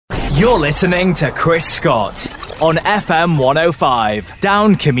You're listening to Chris Scott on FM105,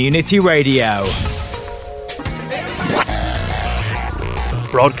 Down Community Radio.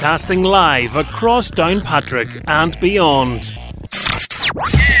 Broadcasting live across Downpatrick and beyond.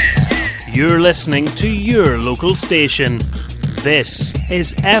 You're listening to your local station. This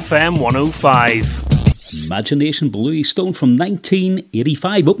is FM105. Imagination Bluey Stone from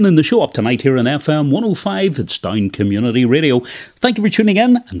 1985. Opening the show up tonight here on FM 105. It's Down Community Radio. Thank you for tuning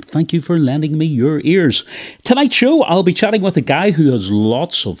in and thank you for lending me your ears. Tonight's show, I'll be chatting with a guy who has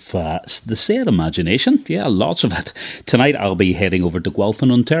lots of, the said imagination. Yeah, lots of it. Tonight I'll be heading over to Guelph,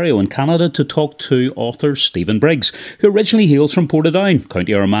 Ontario in Canada to talk to author Stephen Briggs, who originally hails from Portadown,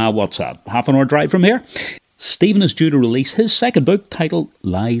 County Armagh. What's that? Half an hour drive from here? Stephen is due to release his second book titled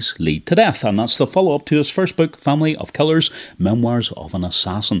Lies Lead to Death, and that's the follow-up to his first book, Family of Killers, Memoirs of an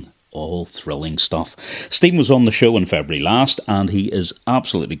Assassin. All thrilling stuff. Stephen was on the show in February last, and he is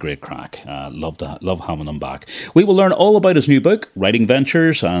absolutely great crack. Love having him back. We will learn all about his new book, writing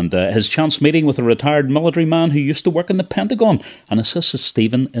ventures, and his chance meeting with a retired military man who used to work in the Pentagon and assists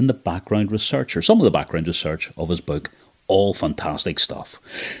Stephen in the background research, or some of the background research of his book. All fantastic stuff.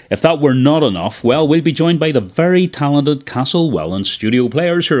 If that were not enough, well, we'll be joined by the very talented Castle Welland studio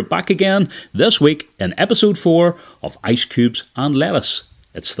players who are back again this week in episode 4 of Ice Cubes and Lettuce.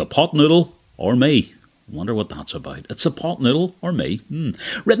 It's the pot noodle or me. Wonder what that's about. It's the pot noodle or me.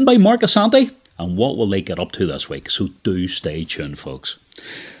 Written by Mark Asante, and what will they get up to this week? So do stay tuned, folks.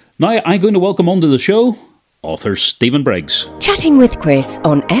 Now, I'm going to welcome onto the show author Stephen Briggs. Chatting with Chris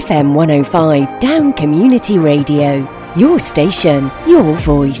on FM 105 Down Community Radio. Your station, your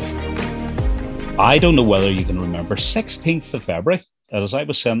voice. I don't know whether you can remember 16th of February. As I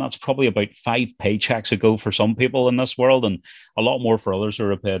was saying, that's probably about 5 paychecks ago for some people in this world and a lot more for others who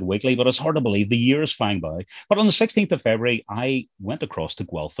are paid weekly. But it's hard to believe the year is flying by. But on the 16th of February, I went across to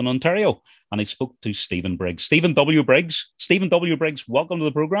Guelph in Ontario and I spoke to Stephen Briggs. Stephen W. Briggs. Stephen W. Briggs, welcome to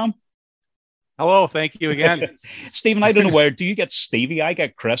the programme. Hello, thank you again. Stephen, I don't know where, do you get Stevie? I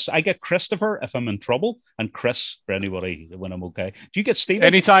get Chris. I get Christopher if I'm in trouble, and Chris for anybody when I'm okay. Do you get Stephen?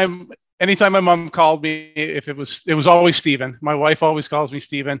 Anytime my mom called me, if it was always Stephen. My wife always calls me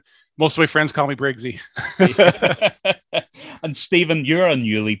Stephen. Most of my friends call me Briggsy. And Stephen, you're a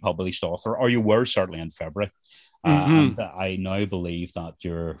newly published author, or you were certainly in February. And I now believe that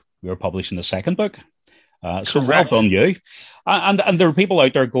you're publishing the second book. So well done, you. And there are people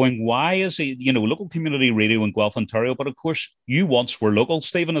out there going, why is he, local community radio in Guelph, Ontario? But of course, you once were local,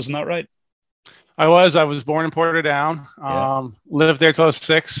 Stephen, isn't that right? I was born in Portadown, lived there till I was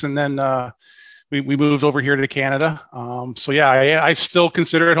 6, and then we moved over here to Canada. I still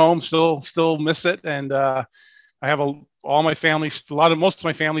consider it home, still miss it. And I have most of my family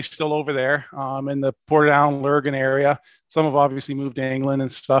still over there in the Portadown, Lurgan area. Some have obviously moved to England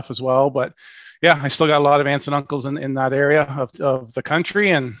and stuff as well, but yeah, I still got a lot of aunts and uncles in that area of the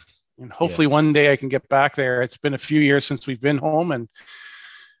country, and hopefully one day I can get back there. It's been a few years since we've been home, and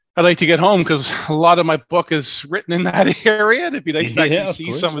I'd like to get home because a lot of my book is written in that area. It'd be nice to actually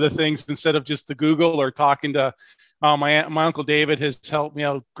see some of the things instead of just the Google or talking to my Uncle David has helped me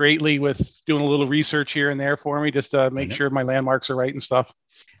out greatly with doing a little research here and there for me, just to make sure my landmarks are right and stuff.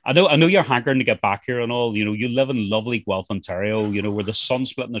 I know you're hankering to get back here and all. You live in lovely Guelph, Ontario, where the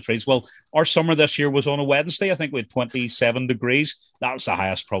sun's splitting the trees. Well, our summer this year was on a Wednesday. I think we had 27 degrees. That was the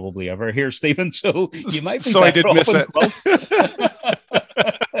highest probably ever here, Stephen. So you might be so I did miss it.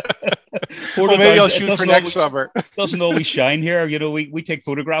 Well, maybe I'll shoot for next summer. Doesn't always shine here. We take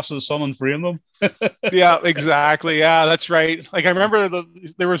photographs of the sun and frame them. Yeah, exactly. Yeah, that's right. Like I remember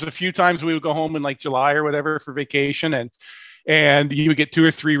there was a few times we would go home in like July or whatever for vacation, and you would get 2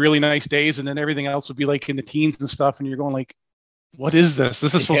 or 3 really nice days, and then everything else would be like in the teens and stuff, and you're going like, what is this?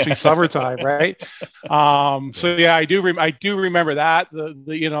 This is supposed to be summertime, right? So yeah, I do remember that.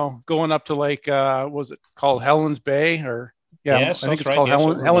 The going up to like was it called Helen's Bay or yes, I think it's called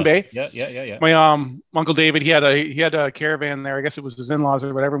Helen Bay. Yeah. My Uncle David, he had a caravan there. I guess it was his in-laws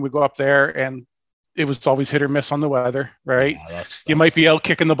or whatever, and we'd go up there, and it was always hit or miss on the weather, right? Yeah, that's you might be out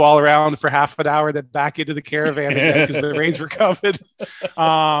kicking the ball around for half an hour, then back into the caravan again because the rains were coming.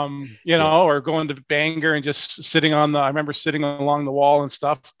 Or going to Bangor and just sitting I remember sitting along the wall and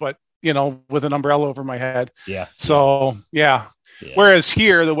stuff, but with an umbrella over my head. Yeah. So yeah. Whereas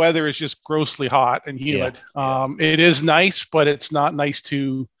here, the weather is just grossly hot and humid. It is nice, but it's not nice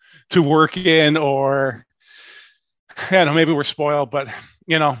to work in, or maybe we're spoiled, but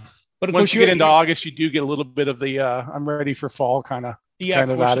But once you get into August, you do get a little bit of the I'm ready for fall kind of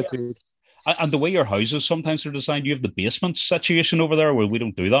attitude. And the way your houses sometimes are designed, you have the basement situation over there where we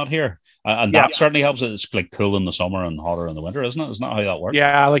don't do that here. And that certainly helps. It's like cool in the summer and hotter in the winter, isn't it? Isn't that how that works?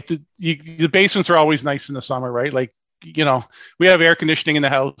 Yeah, like the basements are always nice in the summer, right? Like, we have air conditioning in the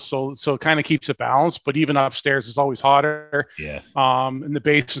house, so it kind of keeps it balanced. But even upstairs, it's always hotter. Yeah. In the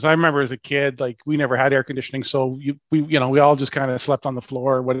basements, I remember as a kid, like we never had air conditioning, so we all just kind of slept on the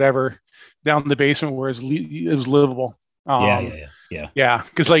floor or whatever down in the basement where it was livable. Yeah,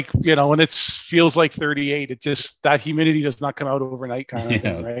 because when it feels like 38, it just, that humidity does not come out overnight kind of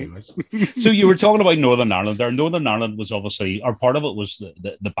thing, right? So you were talking about Northern Ireland there. Northern Ireland was obviously, or part of it was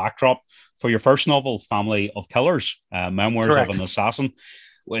the backdrop for your first novel, Family of Killers, Memoirs Correct. of an Assassin,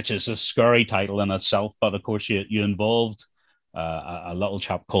 which is a scary title in itself. But of course, you involved a little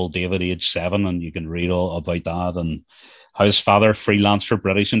chap called David, age 7, and you can read all about that and how his father freelanced for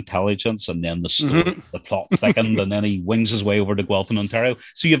British intelligence, and then the story, the plot thickened, and then he wings his way over to Guelph in Ontario.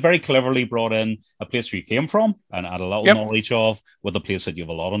 So you very cleverly brought in a place where you came from and had a little knowledge of, with a place that you have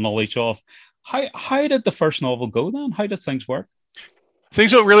a lot of knowledge of. How did the first novel go then? How did things work?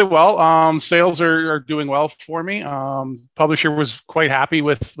 Things went really well. Sales are doing well for me. Publisher was quite happy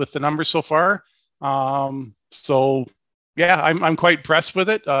with the numbers so far. So yeah, I'm quite impressed with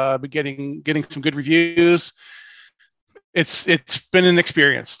it. But getting some good reviews. It's been an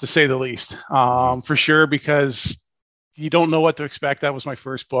experience, to say the least, for sure, because you don't know what to expect. That was my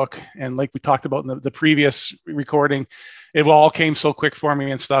first book, and like we talked about in the previous recording, it all came so quick for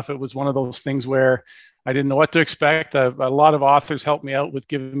me and stuff. It was one of those things where I didn't know what to expect. A lot of authors helped me out with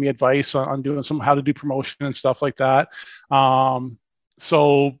giving me advice on doing how to do promotion and stuff like that.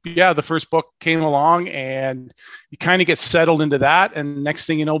 So yeah, the first book came along, and you kind of get settled into that, and next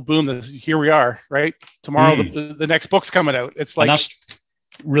thing you know, boom, here we are, right? Tomorrow, the next book's coming out. It's like, and that's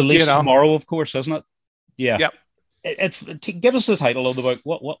released tomorrow, of course, isn't it? Yeah. Yep. Give us the title of the book.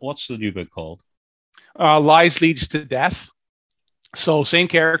 What's the new book called? Lies Leads to Death. So same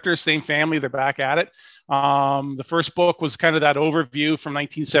characters, same family, they're back at it. The first book was kind of that overview from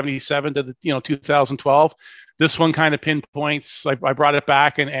 1977 to 2012. This one kind of pinpoints. I brought it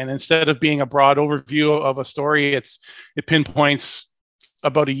back, and instead of being a broad overview of a story, it pinpoints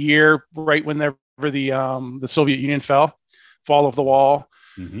about a year right whenever the Soviet Union fell, fall of the wall.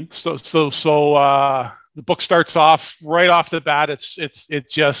 Mm-hmm. So the book starts off right off the bat.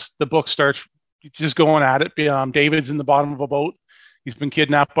 The book starts just going at it. David's in the bottom of a boat. He's been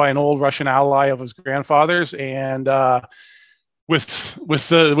kidnapped by an old Russian ally of his grandfather's, and with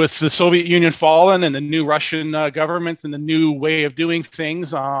the Soviet Union fallen and the new Russian government and the new way of doing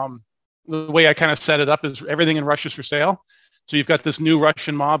things, the way I kind of set it up is everything in Russia's for sale. So you've got this new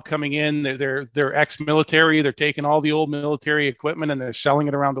Russian mob coming in. They're ex-military. They're taking all the old military equipment and they're selling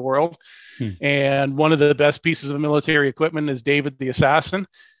it around the world. And one of the best pieces of military equipment is David the Assassin.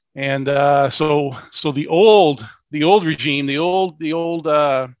 And so the old regime, the old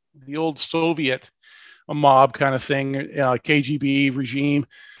Soviet mob kind of thing, KGB regime,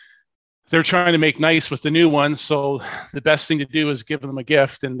 they're trying to make nice with the new one. So the best thing to do is give them a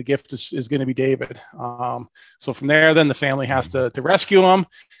gift, and the gift is going to be David. So from there, then the family has to rescue him.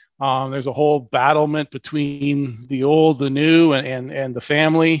 There's a whole battlement between the old, the new, and the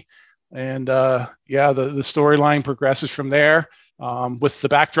family. And the storyline progresses from there, with the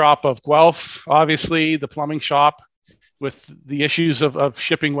backdrop of Guelph, obviously, the plumbing shop, with the issues of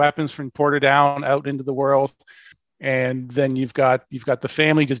shipping weapons from Portadown out into the world. And then you've got the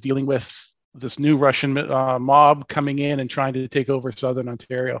family just dealing with this new Russian mob coming in and trying to take over southern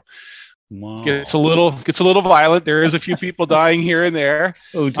Ontario. Wow. Gets a little violent. There is a few people dying here and there.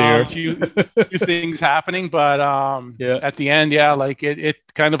 Oh dear. A few things happening, but at the end, it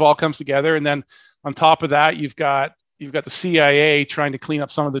kind of all comes together. And then on top of that, you've got the CIA trying to clean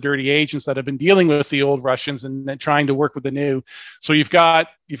up some of the dirty agents that have been dealing with the old Russians and then trying to work with the new. So you've got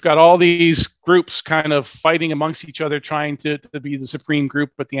all these groups kind of fighting amongst each other, trying to be the supreme group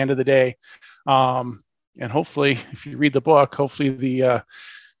at the end of the day. And hopefully, if you read the book,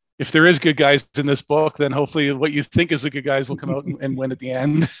 if there is good guys in this book, then hopefully what you think is the good guys will come out and win at the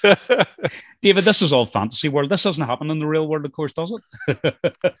end. David, this is all fantasy world. This doesn't happen in the real world, of course, does it?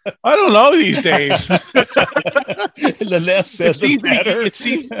 I don't know these days. The less says the better. It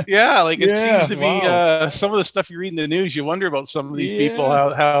seems to be some of the stuff you read in the news. You wonder about some of these people,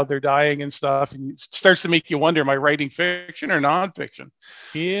 how they're dying and stuff, and it starts to make you wonder: am I writing fiction or nonfiction?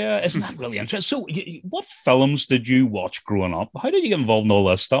 Yeah, isn't that really interesting? So, what films did you watch growing up? How did you get involved in all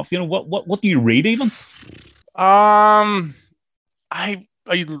this stuff? What do you read even? Growing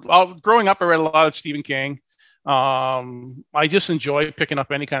up, I read a lot of Stephen King. I just enjoy picking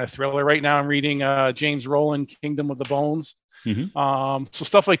up any kind of thriller. Right now, I'm reading James Rowland, Kingdom of the Bones. So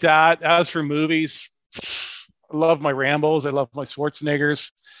stuff like that. As for movies, I love my Rambos. I love my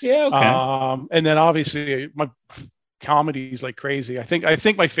Schwarzeneggers. Yeah. Okay. And then obviously my comedies like crazy. I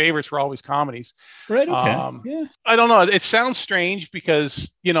think my favorites were always comedies. Right. Okay. Yeah. I don't know. It sounds strange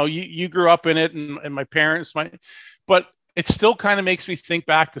because, you grew up in it and my parents, but it still kind of makes me think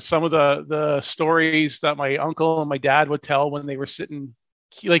back to some of the stories that my uncle and my dad would tell when they were sitting,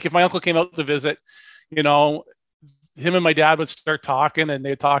 like if my uncle came out to visit, him and my dad would start talking and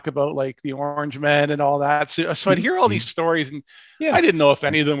they'd talk about like the Orange Men and all that. So I'd hear all these stories and I didn't know if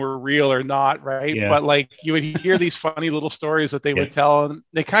any of them were real or not. Right. Yeah. But like you would hear these funny little stories that they would tell and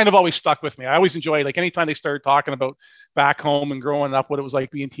they kind of always stuck with me. I always enjoyed, like, anytime they started talking about back home and growing up, what it was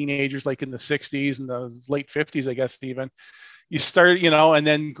like being teenagers, like in the 60s and the late 50s, I guess, even. You start, and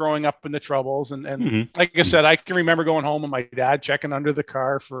then growing up in the Troubles. And like I said, I can remember going home and my dad checking under the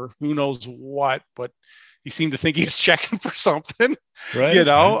car for who knows what, but he seemed to think he was checking for something, right?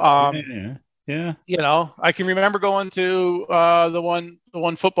 I can remember going to the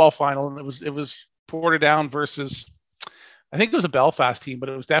one football final, and it was Portadown versus, I think it was a Belfast team, but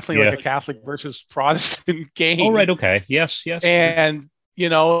it was definitely like a Catholic versus Protestant game. Oh, right. Okay. Yes. And,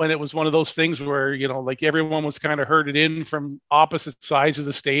 and it was one of those things where, like everyone was kind of herded in from opposite sides of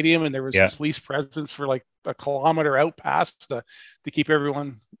the stadium, and there was police presence for like a kilometer out past to keep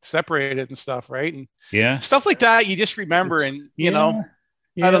everyone separated and stuff. Right. And stuff like that, you just remember, and, I don't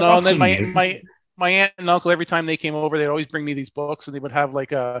know. And then my aunt and uncle, every time they came over, they'd always bring me these books, and they would have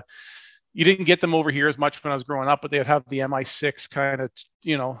like you didn't get them over here as much when I was growing up, but they'd have the MI6 kind of,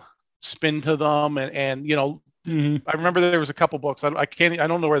 spin to them. And I remember there was a couple books. I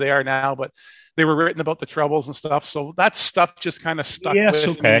don't know where they are now, but they were written about the Troubles and stuff. So that stuff just kind of stuck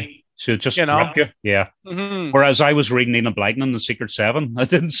with me. So it just struck you. Yeah. Whereas I was reading Enid Blyton and the Secret Seven. I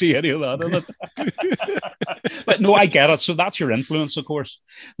didn't see any of that in it. But no, I get it. So that's your influence, of course.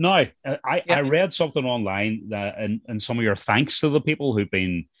 Now, I read something online that in some of your thanks to the people who've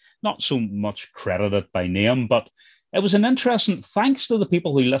been not so much credited by name, but it was an interesting thanks to the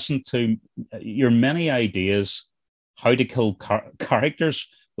people who listened to your many ideas how to kill characters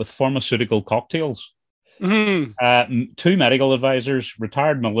with pharmaceutical cocktails. 2 medical advisors,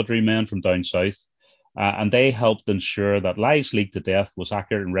 retired military men from down south, and they helped ensure that lies leaked to death was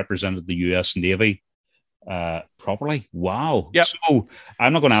accurate and represented the US Navy properly. Wow. Yep. So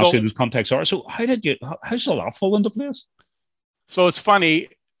I'm not going to ask you those contexts are. So how's all that fall into place? So it's funny.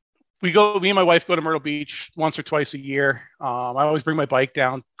 Me and my wife go to Myrtle Beach once or twice a year. I always bring my bike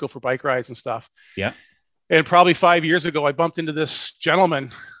down, go for bike rides and stuff. Yeah. And probably 5 years ago, I bumped into this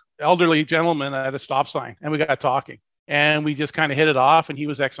elderly gentleman at a stop sign, and we got talking, and we just kind of hit it off. And he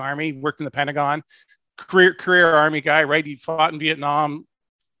was ex-Army, worked in the Pentagon, career Army guy, right? He fought in Vietnam,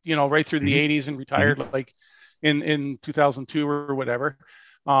 right through the 80s and retired like in 2002 or whatever.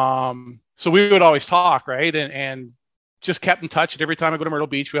 So we would always talk, right? And just kept in touch. And every time I go to Myrtle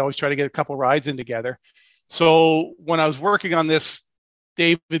Beach, we always try to get a couple rides in together. So when I was working on this,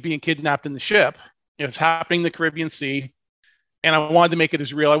 David being kidnapped in the ship, it was happening in the Caribbean Sea, and I wanted to make it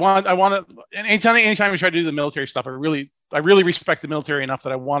as real. I want to, and anytime I try to do the military stuff, I really respect the military enough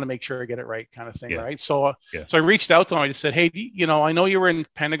that I want to make sure I get it right, kind of thing. Right. So I reached out to him. I just said, hey, I know you were in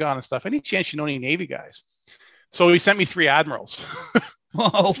Pentagon and stuff. Any chance you know any Navy guys? So he sent me 3 admirals.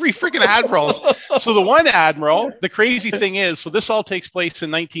 Whoa. 3 freaking admirals. So the one admiral, the crazy thing is, so this all takes place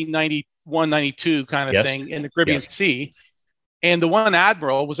in 1991, 92 kind of thing in the Caribbean Sea. And the one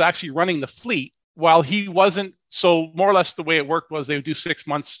admiral was actually running the fleet while he wasn't. So more or less the way it worked was they would do 6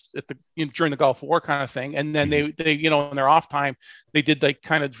 months during the Gulf War kind of thing. And then they in their off time, they did like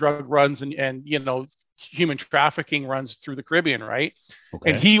kind of drug runs and human trafficking runs through the Caribbean. Right.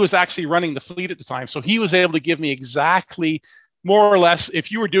 Okay. And he was actually running the fleet at the time. So he was able to give me exactly more or less,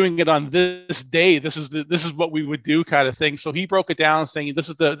 if you were doing it on this day, this is what we would do, kind of thing. So he broke it down saying, this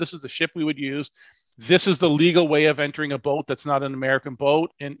is the ship we would use. This is the legal way of entering a boat that's not an American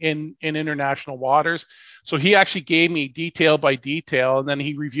boat in international waters. So he actually gave me detail by detail, and then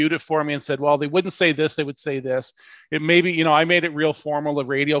he reviewed it for me and said, well, they wouldn't say this, they would say this. It maybe, I made it real formal, a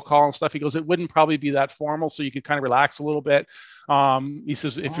radio call and stuff. He goes, it wouldn't probably be that formal, so you could kind of relax a little bit. He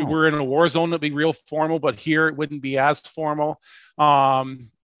says, if we were in a war zone, it'd be real formal, but here it wouldn't be as formal.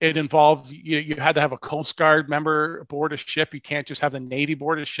 It involved, you had to have a Coast Guard member aboard a ship. You can't just have the Navy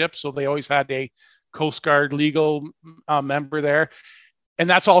board a ship. So they always had a Coast Guard legal member there. And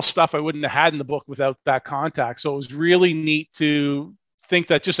that's all stuff I wouldn't have had in the book without that contact. So it was really neat to think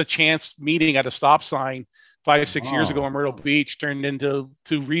that just a chance meeting at a stop sign 5-6 years ago in Myrtle Beach turned into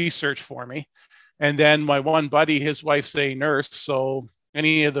research for me. And then my one buddy, his wife's a nurse. So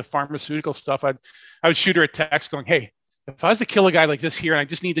any of the pharmaceutical stuff, I would shoot her a text going, hey, if I was to kill a guy like this here and I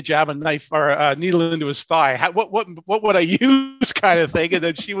just need to jab a knife or a needle into his thigh, what would I use, kind of thing? And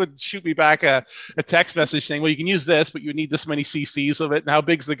then she would shoot me back a text message saying, well, you can use this, but you need this many cc's of it. And how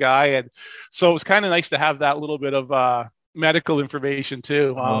big's the guy? And so it was kind of nice to have that little bit of medical information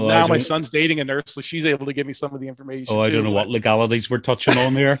too. Now my son's dating a nurse, so she's able to give me some of the information. I don't know what legalities we're touching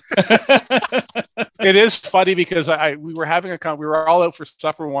on here. It is funny because we were all out for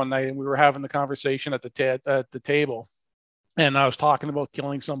supper one night and we were having the conversation at the table, and I was talking about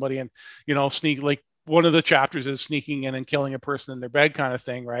killing somebody and like one of the chapters is sneaking in and killing a person in their bed kind of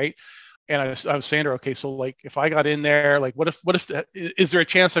thing, right? And I was saying to her, okay, so like if I got in there, like what if is there a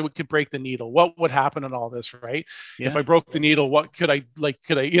chance I could break the needle? What would happen in all this, right? Yeah. If I broke the needle, what could I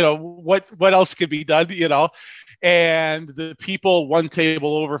what else could be done, And the people one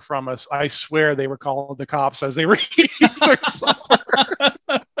table over from us, I swear they were calling the cops as they were eating their supper.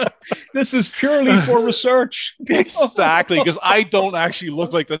 This is purely for research. Exactly, because I don't actually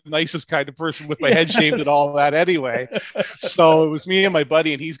look like the nicest kind of person with my head shaved and all that anyway. So it was me and my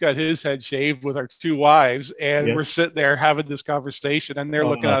buddy, and he's got his head shaved with our two wives, and we're sitting there having this conversation, and they're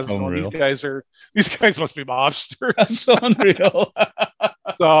looking at us going, these guys must be mobsters. That's unreal.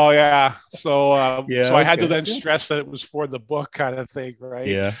 So so I had to then stress that it was for the book kind of thing,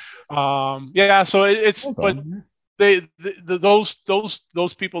 right? So it's but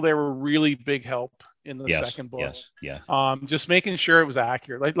those people there were really big help in the second book. Just making sure it was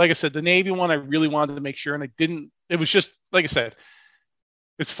accurate. Like I said, the Navy one I really wanted to make sure, and it was just like I said,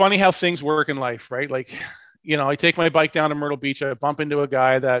 it's funny how things work in life, right? Like, I take my bike down to Myrtle Beach, I bump into a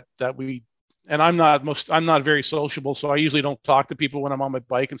guy that we, and I'm not very sociable, so I usually don't talk to people when I'm on my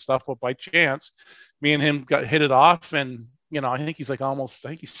bike and stuff, but by chance me and him hit it off, and I think he's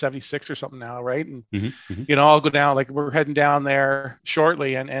he's 76 or something now, right? And I'll go down, like we're heading down there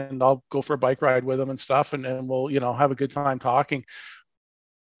shortly, and I'll go for a bike ride with him and stuff, and we'll have a good time talking.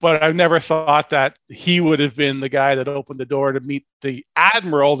 But I've never thought that he would have been the guy that opened the door to meet the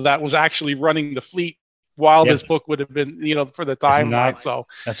admiral that was actually running the fleet while this book would have been, for the timeline. So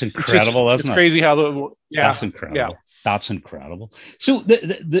that's incredible, isn't it? It's crazy how that's incredible. Yeah. That's incredible. So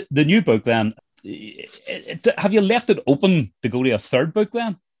the new book then, have you left it open to go to a third book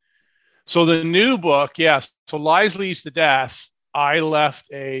then? So the new book, yes. So Lies Leads to Death, I left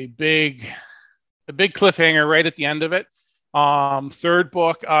a big cliffhanger right at the end of it. Third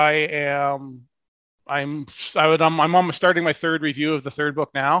book, I'm starting my third review of the third book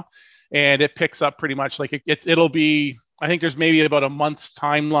now, and it picks up pretty much like it'll be. I think there's maybe about a month's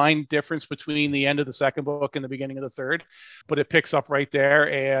timeline difference between the end of the second book and the beginning of the third, but it picks up right there,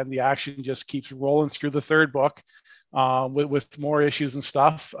 and the action just keeps rolling through the third book with more issues and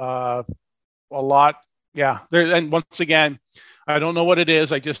stuff. A lot, yeah. And once again, I don't know what it is.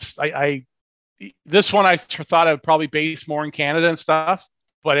 This one I thought I would probably base more in Canada and stuff,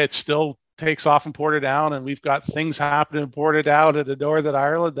 but it still takes off in Portadown, and we've got things happening in Portadown and the Northern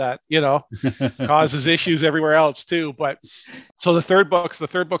Ireland that causes issues everywhere else too. But so the third book's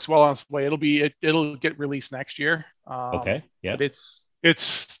well on its way. It'll get released next year. Okay, yeah. But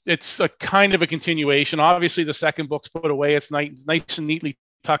it's a kind of a continuation. Obviously, the second book's put away. It's nice and neatly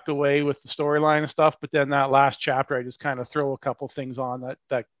tucked away with the storyline and stuff. But then that last chapter, I just kind of throw a couple things on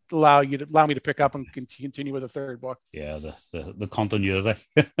that allow me to pick up and continue with the third book. Yeah, the continuity.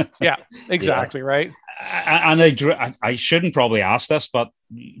 Yeah, exactly. Yeah. Right. And I shouldn't probably ask this, but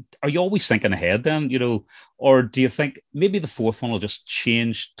are you always thinking ahead then, or do you think maybe the fourth one will just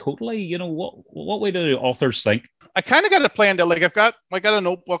change totally? What way do the authors think? I kind of got it planned out. Like I got a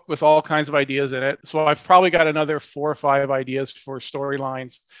notebook with all kinds of ideas in it. So I've probably got another 4 or 5 ideas for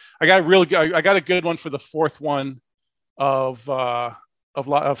storylines. I got a good one for the fourth one of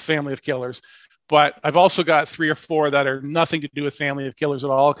Family of Killers, but I've also got 3 or 4 that are nothing to do with Family of Killers at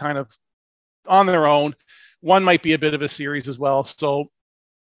all, kind of on their own. One might be a bit of a series as well. So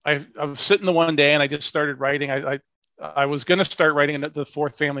I was sitting the one day and I just started writing. I was going to start writing the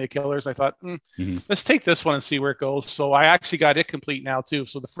 4th Family of Killers. I thought, let's take this one and see where it goes. So I actually got it complete now too.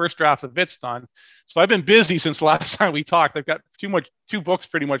 So the first draft of it's done. So I've been busy since the last time we talked. I've got 2 books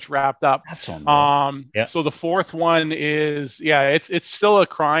pretty much wrapped up. That's on. So the 4th one is, it's still a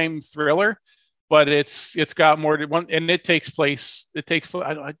crime thriller, but it's got more to one, and it takes place.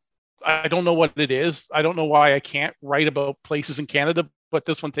 I don't know what it is. I don't know why I can't write about places in Canada, but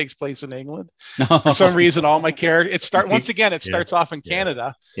this one takes place in England. For some reason, all my characters, starts off in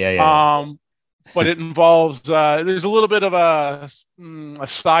Canada. But it involves, there's a little bit of a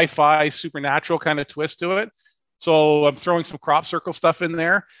sci-fi supernatural kind of twist to it. So I'm throwing some crop circle stuff in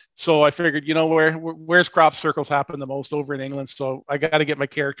there. So I figured, where's crop circles happen the most? Over in England. So I got to get my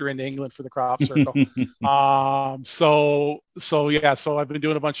character into England for the crop circle. So I've been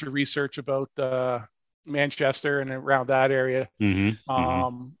doing a bunch of research about Manchester and around that area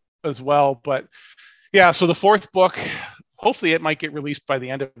as well. But yeah, so the fourth book, hopefully it might get released by the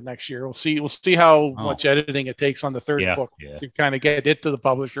end of next year. We'll see how much editing it takes on the third book to kind of get it to the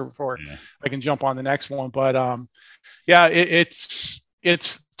publisher before I can jump on the next one. But it's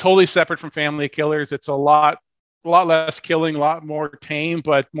totally separate from Family of Killers. It's a lot less killing, a lot more tame,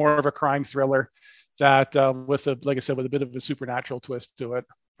 but more of a crime thriller that with a bit of a supernatural twist to it.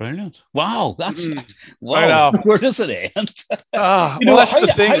 Brilliant! Wow, that's wow. Where does it end? That's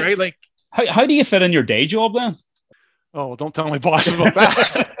the thing, right? Like, how do you fit in your day job then? Oh, don't tell my boss about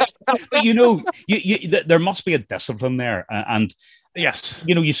that. But you there must be a discipline there, and yes,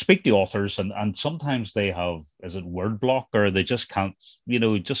 you speak to authors, and sometimes they have, is it word block, or they just can't.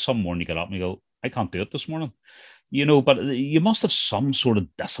 Just some morning you get up and you go, I can't do it this morning. But you must have some sort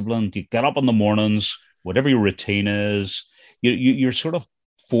of discipline. You get up in the mornings, whatever your routine is. You're sort of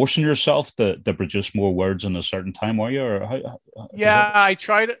forcing yourself to produce more words in a certain time, are you? Or how I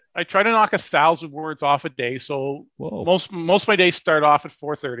try to knock 1,000 words off a day. So most of my days start off at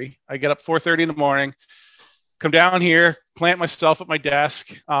 4:30. I get up 4:30 in the morning, come down here, plant myself at my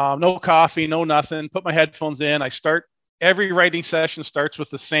desk, no coffee, no nothing, put my headphones in. Every writing session starts with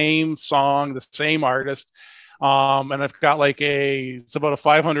the same song, the same artist. And I've got it's about a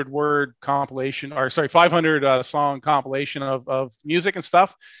 500 word compilation, 500 song compilation of music and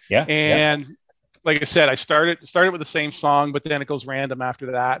stuff. Yeah. And like I said, I started with the same song, but then it goes random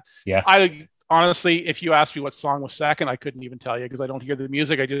after that. Yeah. I honestly, if you asked me what song was second, I couldn't even tell you because I don't hear the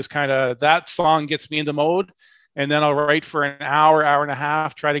music. I just that song gets me into mode, and then I'll write for an hour and a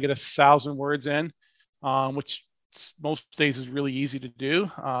half, try to get 1,000 words in, which most days is really easy to do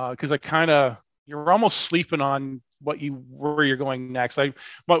because you're almost sleeping on where you're going next.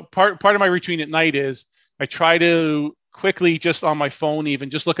 Part of my routine at night is I try to quickly just on my phone, even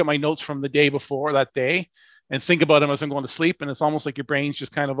just look at my notes from the day before that day and think about them as I'm going to sleep. And it's almost like your brain's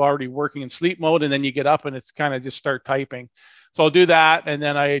just kind of already working in sleep mode. And then you get up and it's kind of just start typing. So I'll do that. And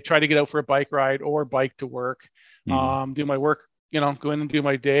then I try to get out for a bike ride or bike to work, do my work, go in and do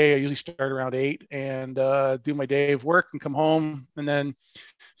my day. I usually start around 8 and do my day of work and come home and then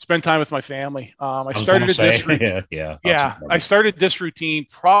spend time with my family. I started this routine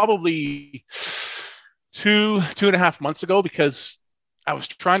probably two and a half months ago because I was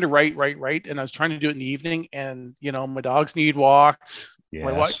trying to write, and I was trying to do it in the evening. And my dogs need walked. Yes.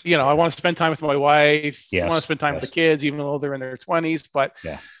 My wife, I want to spend time with my wife. Yes. I want to spend time with the kids, even though they're in their 20s. But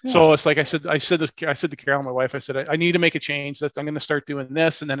so it's like I said to Carol, my wife, I said I need to make a change. That I'm going to start doing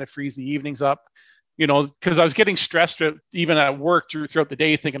this, and then it frees the evenings up. Because I was getting stressed even at work throughout the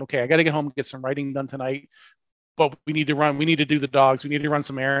day, thinking, okay, I got to get home and get some writing done tonight. But we need to do the dogs. We need to run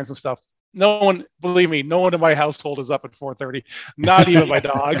some errands and stuff. Believe me, no one in my household is up at 4:30, not even my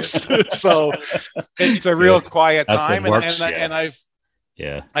dogs. So it's a real quiet time. And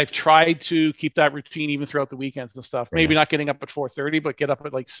I've tried to keep that routine even throughout the weekends and stuff. Maybe not getting up at 4:30, but get up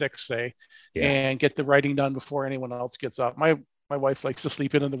at 6, say, and get the writing done before anyone else gets up. My wife likes to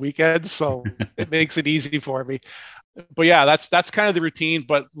sleep in on the weekends, so it makes it easy for me. But yeah, that's kind of the routine.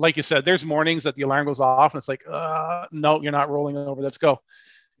 But like you said, there's mornings that the alarm goes off and it's like, no, you're not rolling over. Let's go.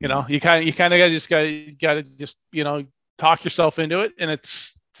 You kind of gotta talk yourself into it. And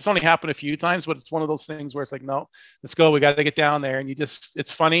it's only happened a few times, but it's one of those things where it's like, no, let's go. We got to get down there. And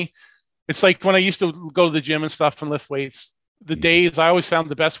it's funny. It's like when I used to go to the gym and stuff and lift weights, the days I always found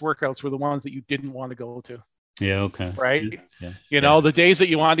the best workouts were the ones that you didn't want to go to. Yeah. Okay. Right. Yeah. The days that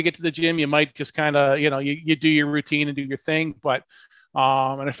you wanted to get to the gym, you might just kind of, you do your routine and do your thing. But,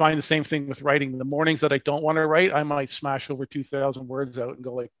 and I find the same thing with writing. The mornings that I don't want to write, I might smash over 2,000 words out and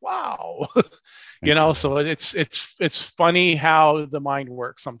go like, wow, so it's funny how the mind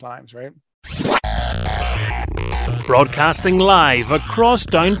works sometimes. Right. Broadcasting live across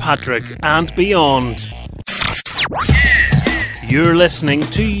Downpatrick and beyond. You're listening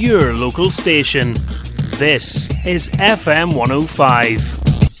to your local station. This is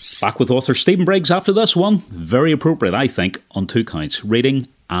FM105. Back with author Stephen Briggs after this one. Very appropriate, I think, on 2 counts, reading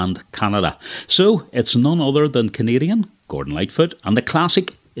and Canada. So, it's none other than Canadian, Gordon Lightfoot, and the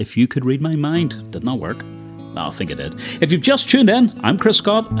classic, If You Could Read My Mind. Did not work. No, I think it did. If you've just tuned in, I'm Chris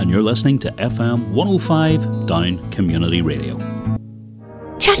Scott, and you're listening to FM105 Down Community Radio.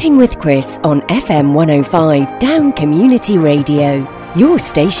 Chatting with Chris on FM105 Down Community Radio. Your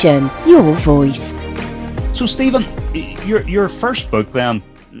station, your voice. So, Stephen, your first book then,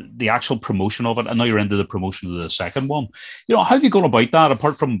 the actual promotion of it, and now you're into the promotion of the second one. How have you gone about that,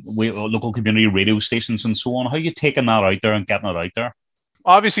 apart from local community radio stations and so on? How are you taking that out there and getting it out there?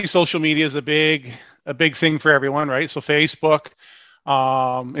 Obviously, social media is a big thing for everyone, right? So Facebook,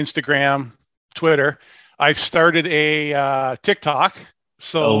 Instagram, Twitter. I've started a TikTok.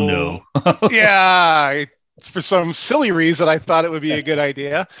 So, oh no. Yeah, for some silly reason, I thought it would be a good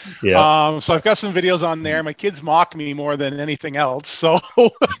idea. Yeah. So I've got some videos on there. My kids mock me more than anything else. So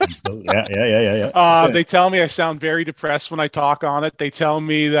yeah. They tell me I sound very depressed when I talk on it. They tell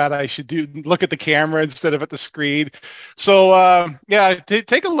me that I should look at the camera instead of at the screen. So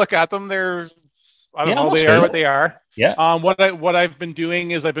take a look at them. They're, I don't know, they are what they are. Yeah. What I've been doing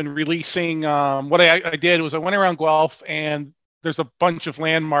is I've been releasing. What I did was I went around Guelph, and there's a bunch of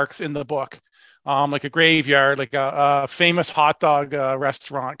landmarks in the book. Like a graveyard, like a famous hot dog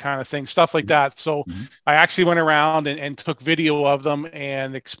restaurant kind of thing, stuff like that. So I actually went around and took video of them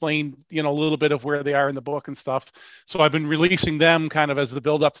and explained, a little bit of where they are in the book and stuff. So I've been releasing them kind of as the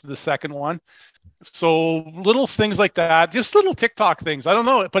build up to the second one. So little things like that, just little TikTok things. I don't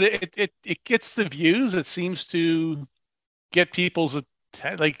know, but it gets the views. It seems to get people's it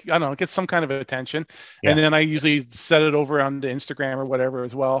gets some kind of attention. Yeah. And then I usually set it over on the Instagram or whatever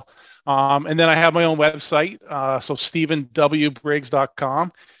as well. And then I have my own website, so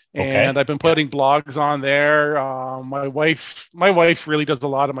StephenWBriggs.com. And I've been putting blogs on there. My wife really does a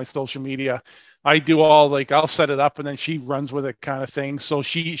lot of my social media. I do all I'll set it up and then she runs with it kind of thing. So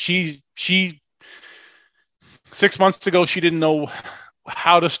she 6 months ago, she didn't know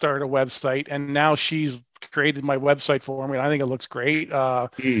how to start a website, and now she's created my website for me, and I think it looks great. So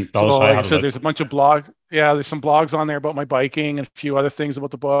like I said, there's a bunch of there's some blogs on there about my biking and a few other things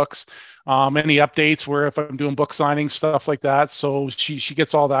about the books. Any updates where if I'm doing book signings, stuff like that. So she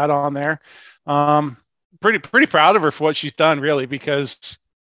gets all that on there. Pretty proud of her for what she's done, really, because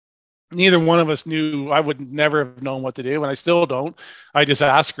neither one of us knew. I would never have known what to do, and I still don't. I just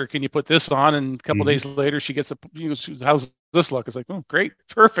ask her, "Can you put this on?" And a couple days later, she gets how's this look? It's like, oh, great,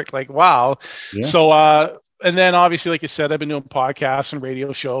 perfect, wow. Yeah. So, and then obviously, like you said, I've been doing podcasts and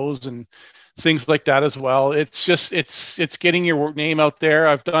radio shows and things like that as well. It's just it's getting your name out there.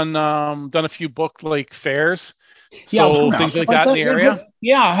 I've done a few book fairs, so things like that in the area.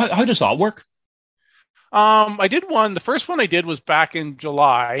 Yeah, how does that work? I did one. The first one I did was back in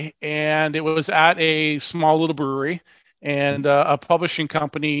July, and it was at a small little brewery, and a publishing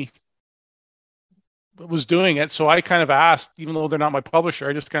company was doing it. So I kind of asked, even though they're not my publisher,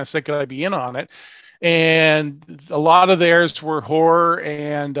 I just kind of said, could I be in on it? And a lot of theirs were horror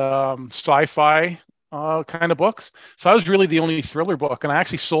and sci-fi kind of books. So I was really the only thriller book, and I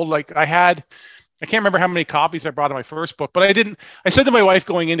actually sold I can't remember how many copies I brought in my first book, but I said to my wife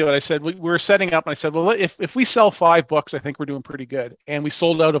going into it, I said, we were setting up, and I said, well, if we sell 5 books, I think we're doing pretty good. And we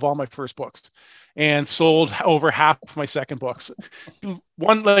sold out of all my first books and sold over half of my second books.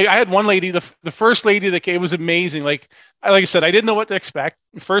 I had one lady, the first lady that came was amazing. Like I said, I didn't know what to expect.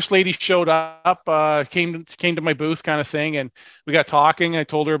 The first lady showed up, came to my booth kind of thing. And we got talking. I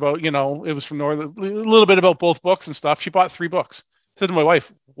told her about, it was from Northern, a little bit about both books and stuff. She bought 3 books. Said to my wife,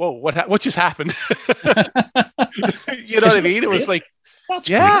 "Whoa, what just happened?" You know what I mean? It was like,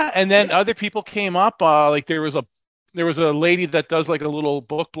 yeah. Great. And then other people came up. There was a lady that does a little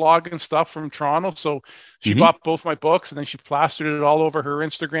book blog and stuff from Toronto. So she bought both my books, and then she plastered it all over her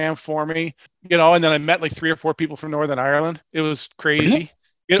Instagram for me. And then I met 3 or 4 people from Northern Ireland. It was crazy.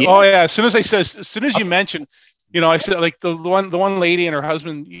 Yeah. Oh yeah. As soon as you mentioned, I said the one lady and her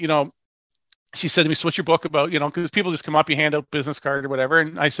husband, she said to me, "So what's your book about?" Because people just come up, you hand out business card or whatever.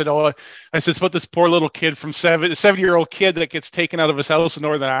 And I said, it's about this poor little kid from 70-year-old kid that gets taken out of his house in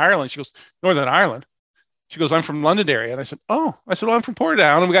Northern Ireland. She goes, "Northern Ireland?" She goes, "I'm from Londonderry." And I said, "Oh." I said, "Well, I'm from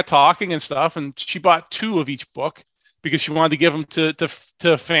Portadown." And we got talking and stuff. And she bought 2 of each book because she wanted to give them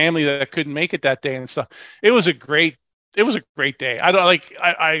to a family that couldn't make it that day and stuff. It was a great day.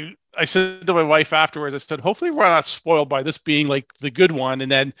 I said to my wife afterwards, I said, hopefully we're not spoiled by this being the good one and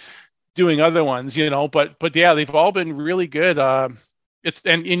then doing other ones, but yeah, they've all been really good.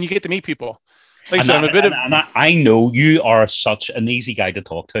 And you get to meet people. I know you are such an easy guy to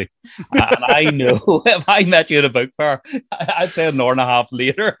talk to. And I know if I met you at a book fair, I'd say an hour and a half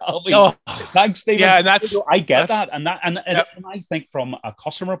later, I'll be, thanks, Stephen. Yeah, and I get that. And I think from a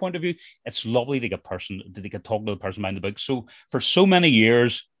customer point of view, it's lovely to get talking to the person behind the book. So for so many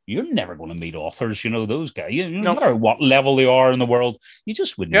years, you're never going to meet authors, those guys. No matter what level they are in the world, you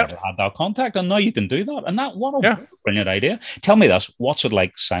just would never have that contact. And now you can do that. And what a brilliant idea. Tell me this, what's it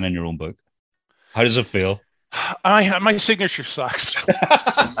like signing your own book? How does it feel? My signature sucks.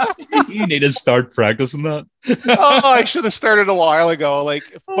 You need to start practicing that. I should have started a while ago.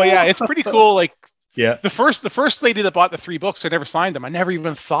 But yeah, it's pretty cool. Yeah. The first lady that bought the 3 books, I never signed them. I never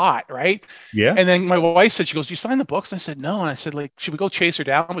even thought, right? Yeah. And then my wife said, she goes, "You signed the books?" And I said, "No." And I said, should we go chase her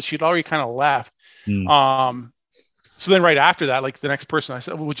down? But she'd already kind of left. So then right after that, the next person, I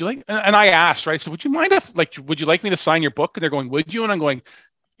said, "Well, would you like?" And I asked, right? So would you mind if, would you like me to sign your book? And they're going, "Would you?" And I'm going,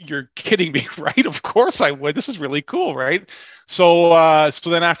 "You're kidding me, right? Of course I would. This is really cool, right?" So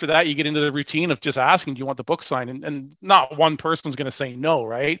then after that, you get into the routine of just asking, "Do you want the book signed?" And not one person's going to say no,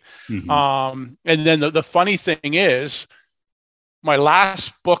 right? And then the funny thing is, my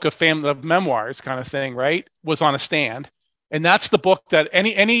last book of memoirs kind of thing, right, was on a stand, and that's the book that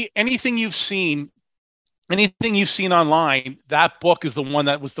anything you've seen online, that book is the one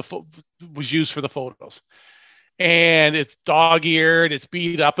that was used for the photos. And it's dog-eared, it's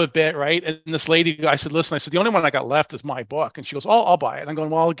beat up a bit, right? And this lady, I said, "Listen," I said, "the only one I got left is my book." And she goes, "Oh, I'll buy it." And I'm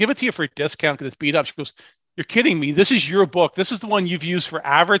going, "Well, I'll give it to you for a discount because it's beat up." She goes, "You're kidding me. This is your book. This is the one you've used for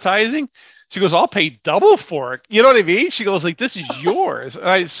advertising." She goes, "I'll pay double for it." You know what I mean? She goes, "This is yours."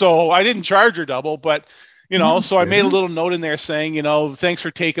 So I didn't charge her double, but so I made a little note in there saying, "Thanks for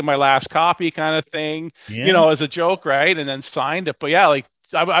taking my last copy," kind of thing, as a joke, right? And then signed it. But yeah,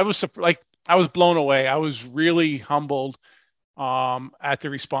 I was blown away. I was really humbled at the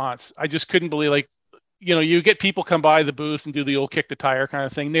response. I just couldn't believe, you get people come by the booth and do the old kick the tire kind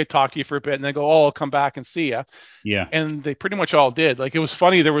of thing. They talk to you for a bit and they go, "Oh, I'll come back and see you." Yeah. And they pretty much all did. It was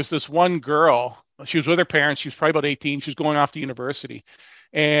funny. There was this one girl. She was with her parents. She was probably about 18. She was going off to university.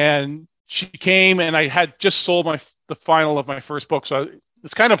 And she came, and I had just sold the final of my first book. So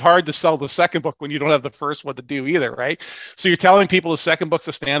it's kind of hard to sell the second book when you don't have the first one to do either, right? So you're telling people the second book's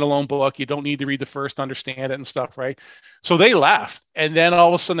a standalone book. You don't need to read the first to understand it and stuff, right? So they left. And then all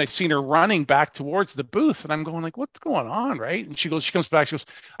of a sudden I seen her running back towards the booth, and I'm going what's going on, right? And she comes back, she goes,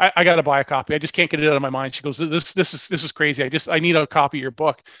 I got to buy a copy. I just can't get it out of my mind. She goes, this is crazy. I need a copy of your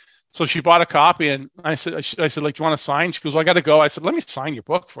book. So she bought a copy, and I said, "Do you want to sign?" She goes, "Well, I got to go." I said, "Let me sign your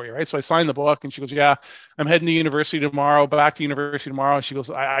book for you," right? So I signed the book, and she goes, "Yeah, I'm heading to university tomorrow, back to university tomorrow." And she goes,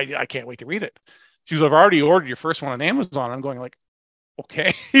 I can't wait to read it. She goes, "I've already ordered your first one on Amazon." I'm going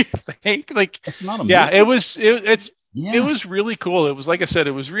okay. It's not amazing. Yeah, it was really cool. It was, like I said,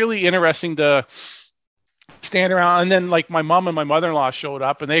 it was really interesting to stand around. And then my mom and my mother-in-law showed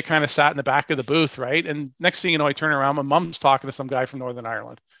up, and they kind of sat in the back of the booth, right? And next thing you know, I turn around, my mom's talking to some guy from Northern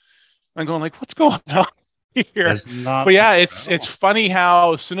Ireland. I'm going what's going on here? But yeah, it's funny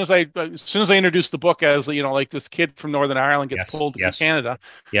how as soon as I introduce the book as this kid from Northern Ireland gets pulled to Canada,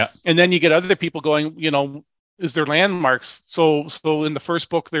 and then you get other people going, is there landmarks? So in the first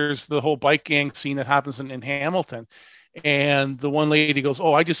book, there's the whole bike gang scene that happens in Hamilton, and the one lady goes,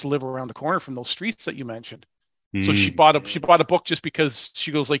 "Oh, I just live around the corner from those streets that you mentioned." So she bought a book just because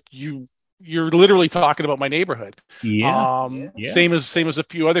she goes you're literally talking about my neighborhood. Same as a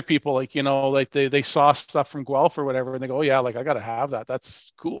few other people, they saw stuff from Guelph or whatever, and they go, "Oh yeah, I got to have that.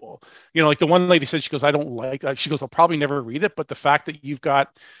 That's cool." The one lady said, she goes, "I don't like that." She goes, "I'll probably never read it, but the fact that you've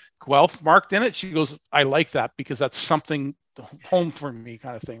got Guelph marked in it," she goes, "I like that because that's something home for me,"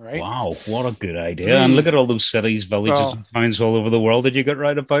 kind of thing, right? Wow, what a good idea. And look at all those cities, villages, and towns all over the world that you got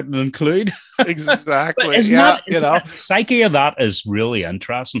right about and include. Exactly. The psyche of that is really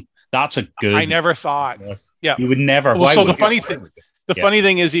interesting. That's a good. I never thought. Yeah, you would never. Well, so the funny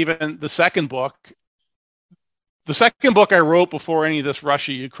thing is, even the second book I wrote before any of this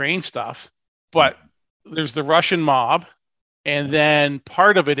Russia-Ukraine stuff, but there's the Russian mob, and then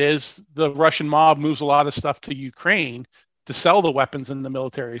part of it is the Russian mob moves a lot of stuff to Ukraine to sell the weapons and the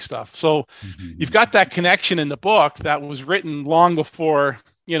military stuff. So you've got that connection in the book that was written long before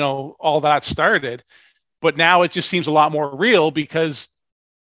all that started, but now it just seems a lot more real because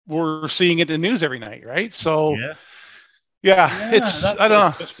we're seeing it in the news every night, right? So it's I don't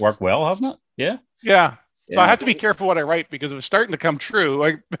know. It's worked well, hasn't it? Yeah. So I have to be careful what I write because if it's starting to come true.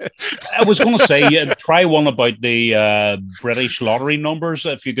 I was going to say, try one about the British lottery numbers.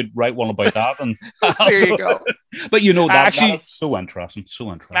 If you could write one about that, and there you go. But that's so interesting.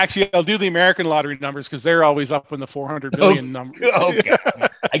 So interesting. Actually, I'll do the American lottery numbers because they're always up in the 400 billion number. Okay.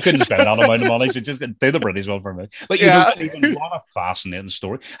 I couldn't spend that amount of money, so just do the British one for me. But Stephen, what a fascinating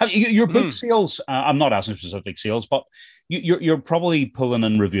story. Your book sales. I'm not asking specific sales, but you're probably pulling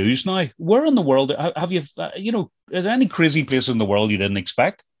in reviews now. Where in the world have you? Is there any crazy places in the world you didn't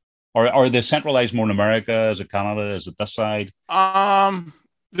expect, or are they centralized more in America? Is it Canada? Is it this side?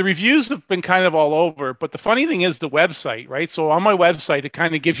 The reviews have been kind of all over, but the funny thing is the website, right? So on my website, it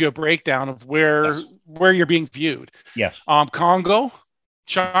kind of gives you a breakdown of where you're being viewed. Yes. Congo,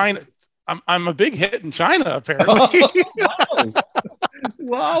 China. I'm a big hit in China, apparently.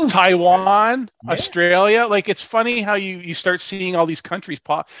 Wow. Taiwan, Australia. Like, it's funny how you start seeing all these countries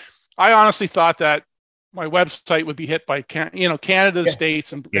pop. I honestly thought that my website would be hit by Canada, the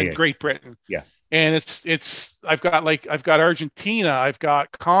States, and Great Britain. Yeah. And it's I've got Argentina, I've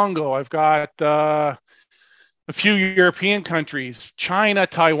got Congo, I've got a few European countries, China,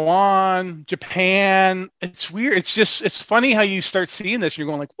 Taiwan, Japan. It's weird. It's funny how you start seeing this and you're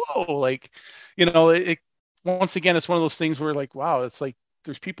going like, whoa, like, it once again, it's one of those things where like, wow, it's like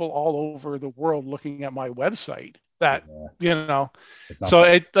there's people all over the world looking at my website that,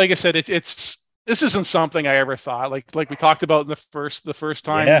 so like I said, this isn't something I ever thought, like we talked about in the first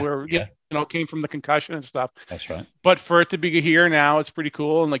time where it came from the concussion and stuff. That's right. But for it to be here now, it's pretty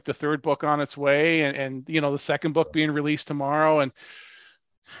cool. And like the third book on its way, and the second book being released tomorrow, and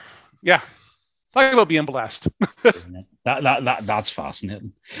talk about being blessed. That's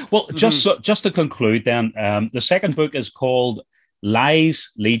fascinating. Well, just to conclude, then, the second book is called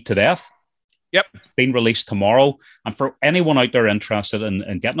Lies Lead to Death. Yep, it's been released tomorrow. And for anyone out there interested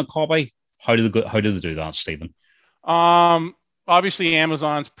in getting a copy, how do they do that, Stephen? Obviously,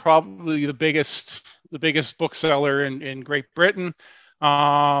 Amazon's probably the biggest bookseller in Great Britain.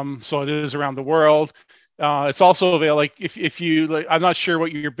 So it is around the world. It's also available. Like if you like, I'm not sure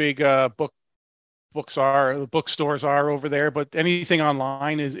what your big books are, the bookstores are over there, but anything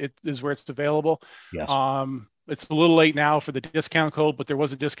online is where it's available. Yes. It's a little late now for the discount code, but there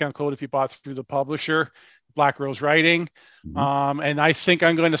was a discount code if you bought through the publisher, Black Rose Writing. And I think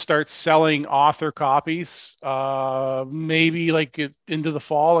I'm going to start selling author copies. Maybe like into the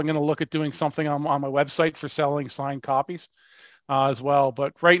fall, I'm going to look at doing something on my website for selling signed copies as well.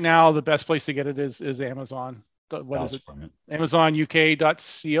 But right now, the best place to get it is Amazon. What is it? Brilliant.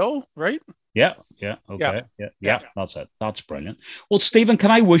 AmazonUK.co, right? Yeah. Okay. Yeah. That's it. That's brilliant. Well, Stephen,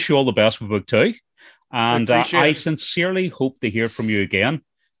 can I wish you all the best with book 2? And I sincerely hope to hear from you again.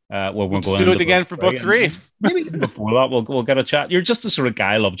 We're going to do it again for book 3. Maybe before that, we'll get a chat. You're just the sort of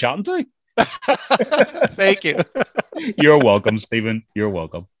guy I love chatting to. Thank you. You're welcome, Stephen. You're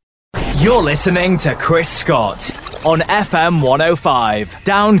welcome. You're listening to Chris Scott on FM105,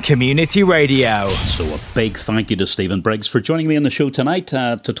 Down Community Radio. So a big thank you to Stephen Briggs for joining me on the show tonight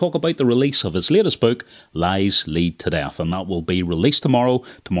to talk about the release of his latest book, Lies Lead to Death, and that will be released tomorrow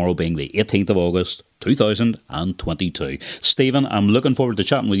being the 18th of August, 2022. Stephen, I'm looking forward to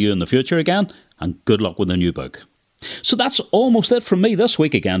chatting with you in the future again, and good luck with the new book. So that's almost it from me this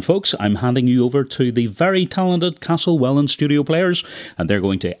week again, folks. I'm handing you over to the very talented Castle Welland studio players, and they're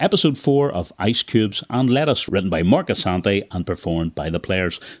going to episode 4 of Ice Cubes and Lettuce, written by Mark Asante and performed by the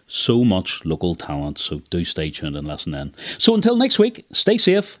players. So much local talent, so do stay tuned and listen in. So until next week, stay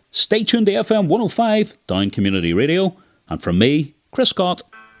safe, stay tuned to FM 105, Down Community Radio, and from me, Chris Scott,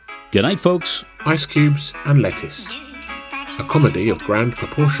 good night, folks. Ice Cubes and Lettuce, a comedy of grand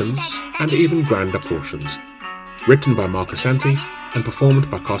proportions and even grander portions. Written by Mark Asante and performed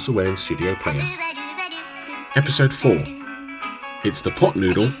by Castle Welland studio players. Episode 4. It's the pot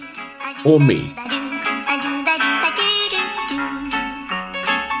noodle or me.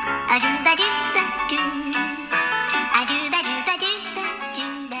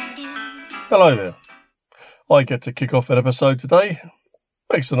 Hello there. I get to kick off an episode today.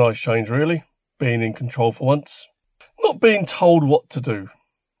 Makes a nice change, really. Being in control for once. Not being told what to do.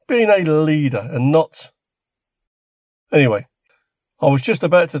 Being a leader and not... Anyway, I was just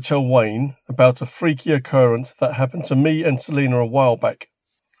about to tell Wayne about a freaky occurrence that happened to me and Selena a while back.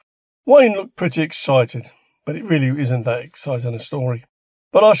 Wayne looked pretty excited, but it really isn't that exciting a story.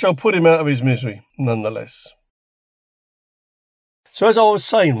 But I shall put him out of his misery, nonetheless. So as I was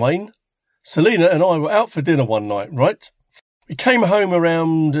saying, Wayne, Selena and I were out for dinner one night, right? We came home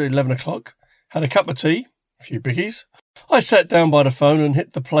around 11 o'clock, had a cup of tea, a few biggies. I sat down by the phone and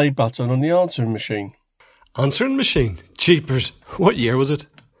hit the play button on the answering machine. Answering machine? Jeepers. What year was it?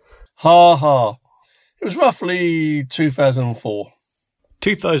 Ha ha. It was roughly 2004.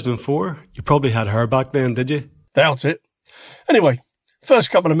 2004? You probably had her back then, did you? Doubt it. Anyway,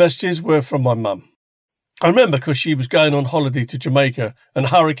 first couple of messages were from my mum. I remember because she was going on holiday to Jamaica and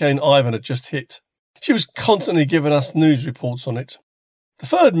Hurricane Ivan had just hit. She was constantly giving us news reports on it. The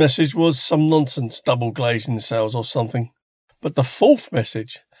third message was some nonsense, double glazing sales or something. But the fourth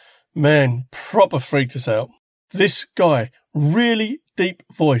message... Man, proper freaked us out. This guy, really deep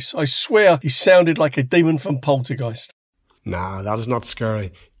voice. I swear he sounded like a demon from Poltergeist. Nah, that is not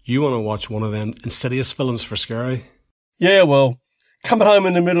scary. You want to watch one of them Insidious films for scary? Yeah, well, coming home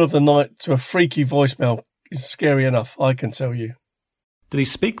in the middle of the night to a freaky voicemail is scary enough, I can tell you. Did he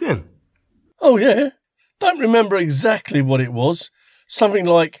speak then? Oh, yeah. Don't remember exactly what it was. Something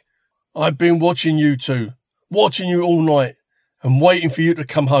like, I've been watching you two, watching you all night, and waiting for you to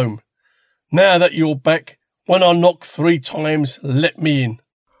come home. Now that you're back, when I knock 3 times, let me in.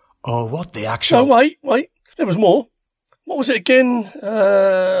 Oh, what the actual... No, wait. There was more. What was it again?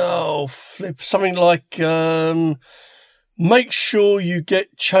 Something like, make sure you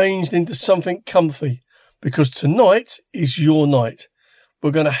get changed into something comfy, because tonight is your night.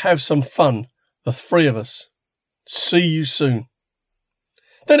 We're going to have some fun, the 3 of us. See you soon.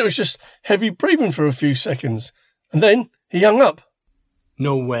 Then it was just heavy breathing for a few seconds, and then he hung up.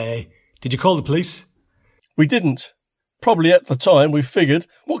 No way. Did you call the police? We didn't. Probably at the time we figured,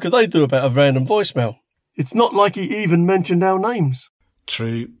 what could they do about a random voicemail? It's not like he even mentioned our names.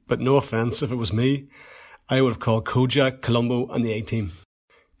 True, but no offence if it was me. I would have called Kojak, Colombo and the A-team.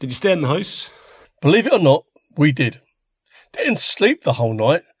 Did you stay in the house? Believe it or not, we did. Didn't sleep the whole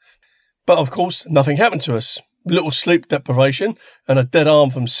night. But of course, nothing happened to us. Little sleep deprivation and a dead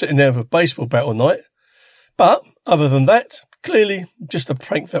arm from sitting there with a baseball bat all night. But other than that, clearly just a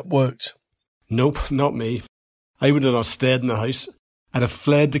prank that worked. Nope, not me. I would have stayed in the house. I'd have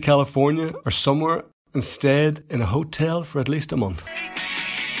fled to California or somewhere and stayed in a hotel for at least a month.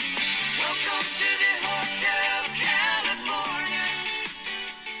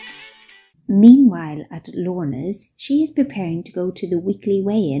 Meanwhile, at Lorna's, she is preparing to go to the weekly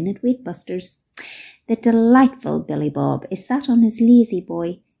weigh-in at Weightbusters. The delightful Billy Bob is sat on his lazy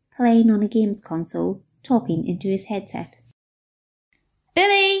boy, playing on a games console, talking into his headset.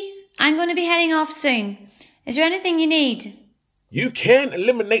 Billy, I'm going to be heading off soon. Is there anything you need? You can't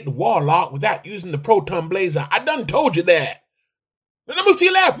eliminate the warlock without using the proton blazer. I done told you that. Now move to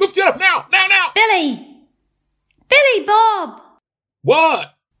your left. Move to your left. Now. Billy! Billy Bob!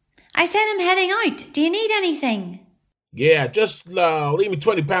 What? I said I'm heading out. Do you need anything? Yeah, just leave me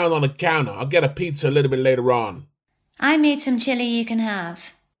 20 pounds on the counter. I'll get a pizza a little bit later on. I made some chili you can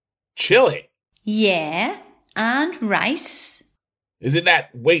have. Chili? Yeah, and rice. Is it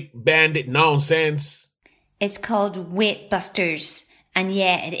that weight bandit nonsense? It's called Weightbusters, and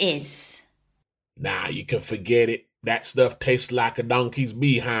yeah, it is. Nah, you can forget it. That stuff tastes like a donkey's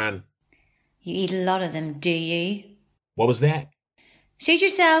behind. You eat a lot of them, do you? What was that? Suit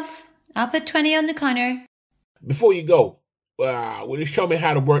yourself. I'll put 20 on the counter. Before you go, will you show me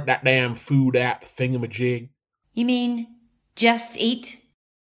how to work that damn food app thingamajig? You mean Just Eat?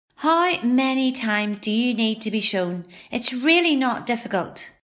 How many times do you need to be shown? It's really not difficult.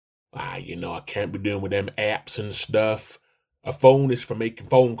 I can't be doing with them apps and stuff. A phone is for making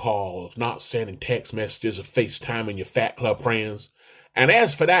phone calls, not sending text messages or FaceTiming your Fat Club friends. And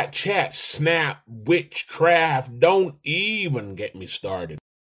as for that chat, snap, witchcraft, don't even get me started.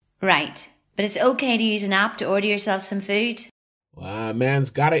 Right, but it's okay to use an app to order yourself some food. Well, man's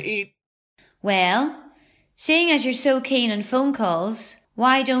gotta eat. Well, seeing as you're so keen on phone calls,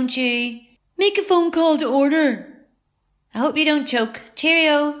 why don't you make a phone call to order? I hope you don't choke.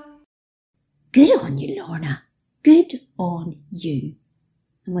 Cheerio. Good on you, Lorna. Good on you.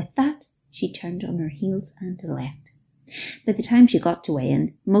 And with that, she turned on her heels and left. By the time she got to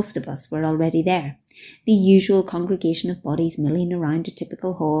weigh-in, most of us were already there. The usual congregation of bodies milling around a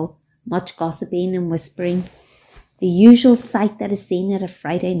typical hall, much gossiping and whispering. The usual sight that is seen at a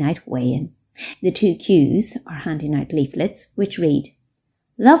Friday night weigh-in. The 2 queues are handing out leaflets which read,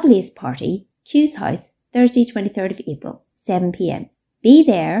 Loveliest party, Q's house, Thursday 23rd of April, 7 p.m. Be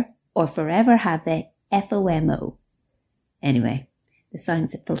there or forever have the FOMO. Anyway, the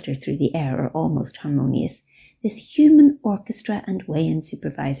sounds that filter through the air are almost harmonious. This human orchestra and weigh-in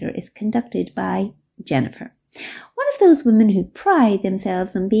supervisor is conducted by Jennifer, one of those women who pride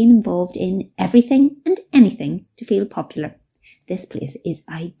themselves on being involved in everything and anything to feel popular. This place is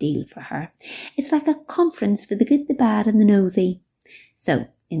ideal for her. It's like a conference for the good, the bad and the nosy. So,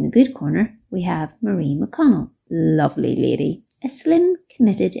 in the good corner, we have Marie McConnell, lovely lady, a slim,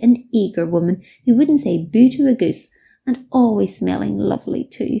 committed and eager woman who wouldn't say boo to a goose, and always smelling lovely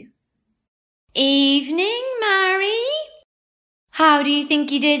too. Evening, Mary. How do you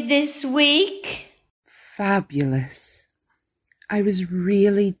think you did this week? Fabulous. I was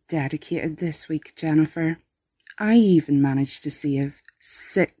really dedicated this week, Jennifer. I even managed to save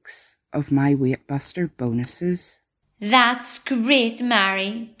 6 of my Weightbuster bonuses. That's great,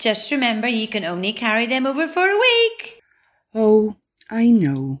 Mary. Just remember you can only carry them over for a week. Oh, I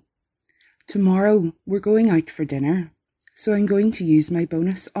know. Tomorrow we're going out for dinner, so I'm going to use my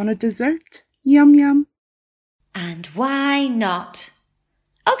bonus on a dessert. Yum yum. And why not?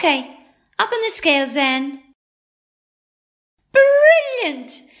 Okay, up on the scales then.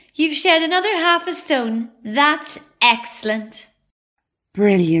 Brilliant! You've shed another half a stone. That's excellent.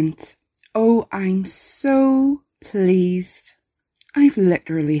 Brilliant. Oh, I'm so pleased. I've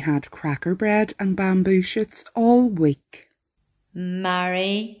literally had cracker bread and bamboo shoots all week.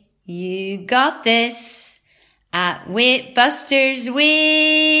 Mary, you got this. At Weight Busters,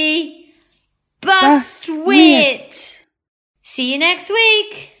 we bust weight. See you next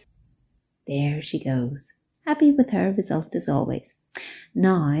week. There she goes, happy with her result as always.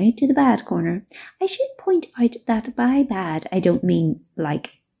 Now to the bad corner. I should point out that by bad I don't mean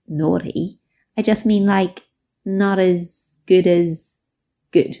like naughty. I just mean like not as good as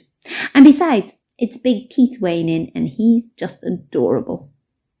good. And besides, it's Big Keith weighing in and he's just adorable.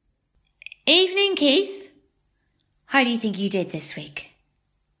 Evening, Keith. How do you think you did this week?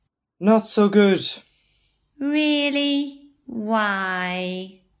 Not so good. Really?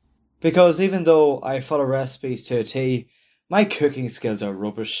 Why? Because even though I follow recipes to a T, my cooking skills are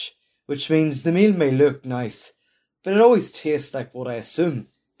rubbish, which means the meal may look nice, but it always tastes like what I assume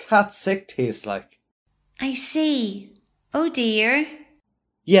cat sick tastes like. I see. Oh dear.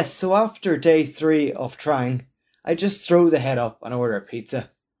 Yes, so after day 3 of trying, I just throw the head up and order a pizza.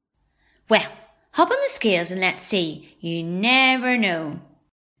 Well, hop on the scales and let's see. You never know.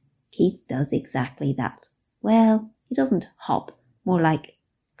 Keith does exactly that. Well, he doesn't hop, more like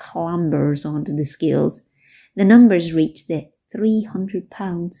clambers onto the scales. The numbers reach the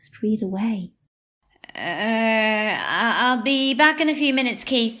 £300 straight away. I'll be back in a few minutes,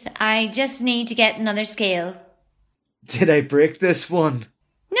 Keith. I just need to get another scale. Did I break this one?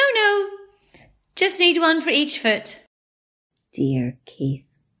 No. Just need one for each foot. Dear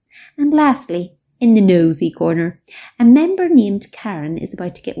Keith. And lastly, in the nosy corner, a member named Karen is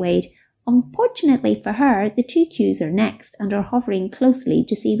about to get weighed. Unfortunately for her, the 2 Qs are next and are hovering closely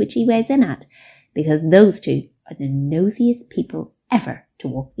to see what she weighs in at, because those two are the nosiest people ever to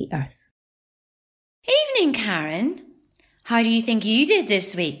walk the earth. Evening, Karen. How do you think you did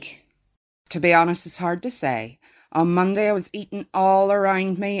this week? To be honest, it's hard to say. On Monday I was eating all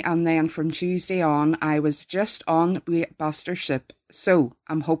around me, and then from Tuesday on I was just on Weight Buster ship, so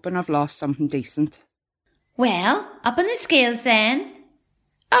I'm hoping I've lost something decent. Well, up on the scales then.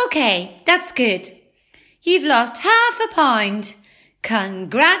 OK, that's good. You've lost ½ a pound.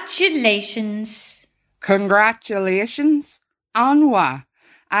 Congratulations. Congratulations? On what?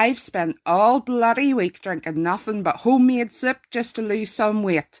 I've spent all bloody week drinking nothing but homemade soup just to lose some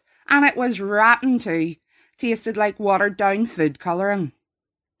weight, and it was rotten too. Tasted like watered down food colouring.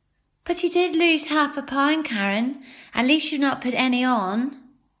 But you did lose ½ a pound, Karen. At least you've not put any on.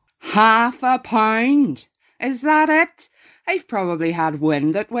 £half a pound? Is that it? I've probably had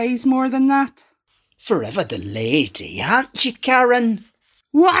wind that weighs more than that. Forever the lady, aren't you, Karen?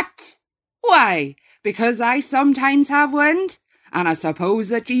 What? Why? Because I sometimes have wind? And I suppose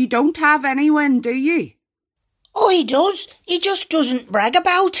that you don't have any wind, do you? Oh, he does. He just doesn't brag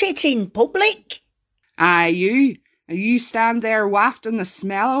about it in public. Aye, you. You stand there wafting the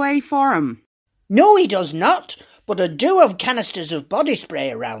smell away for him. No, he does not. But I do have canisters of body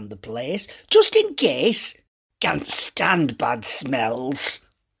spray around the place, just in case. Can't stand bad smells.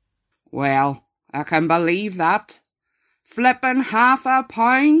 Well, I can believe that. Flippin' £half a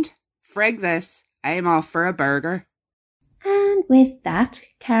pound? Frig this, I'm off for a burger. And with that,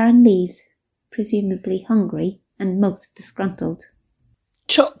 Karen leaves, presumably hungry and most disgruntled.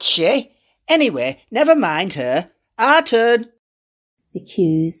 Touchy. Anyway, never mind her. Our turn. The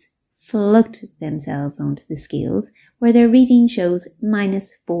Qs float themselves onto the scales, where their reading shows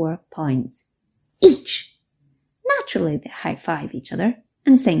 -4 pounds each. Naturally, they high-five each other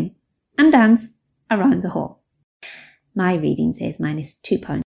and sing and dance around the hall. My reading says -2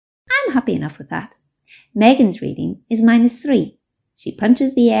 pounds. I'm happy enough with that. Megan's reading is -3. She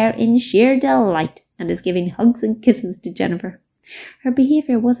punches the air in sheer delight and is giving hugs and kisses to Jennifer. Her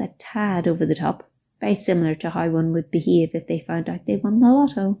behaviour was a tad over the top, very similar to how one would behave if they found out they won the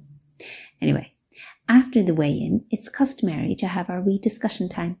lotto. Anyway, after the weigh-in, it's customary to have our wee discussion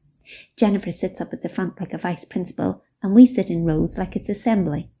time. Jennifer sits up at the front like a vice principal, and we sit in rows like it's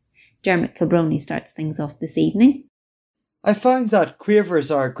assembly. Dermot Kilbroney starts things off this evening. I found that quavers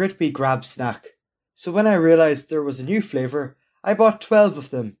are a great wee grab snack, so when I realised there was a new flavour, I bought 12 of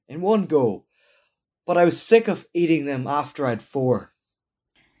them in one go. But I was sick of eating them after I'd 4.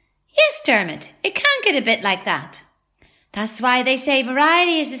 Yes, Dermot, it can get a bit like that. That's why they say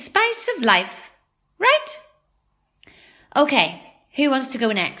variety is the spice of life, right? OK, who wants to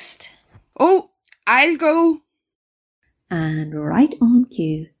go next? Oh, I'll go. And right on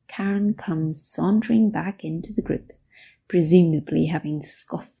cue, Karen comes sauntering back into the group, presumably having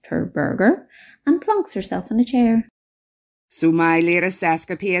scoffed her burger, and plonks herself in a chair. So my latest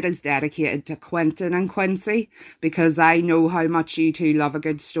escapade is dedicated to Quentin and Quincy, because I know how much you two love a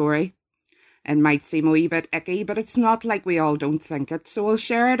good story. It might seem a wee bit icky, but it's not like we all don't think it, so we'll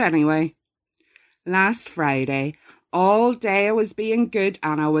share it anyway. Last Friday, all day I was being good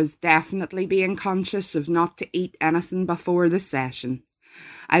and I was definitely being conscious of not to eat anything before the session.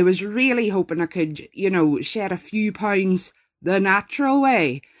 I was really hoping I could, shed a few pounds the natural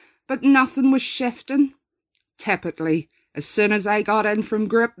way, but nothing was shifting. Typically, as soon as I got in from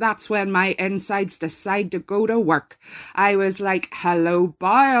group, that's when my insides decide to go to work. I was like, hello,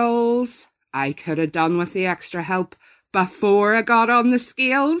 bowels. I could have done with the extra help before I got on the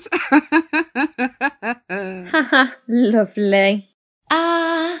scales. Haha, lovely.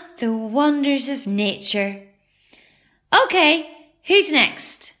 Ah, the wonders of nature. Okay, who's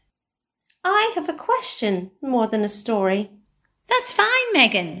next? I have a question more than a story. That's fine,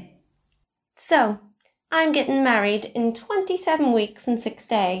 Megan. So, I'm getting married in 27 weeks and 6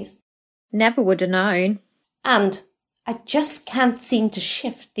 days. Never would have known. And I just can't seem to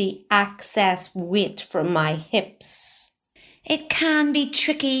shift the excess weight from my hips. It can be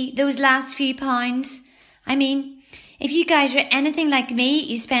tricky, those last few pounds. I mean, if you guys are anything like me,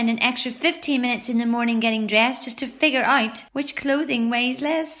 you spend an extra 15 minutes in the morning getting dressed just to figure out which clothing weighs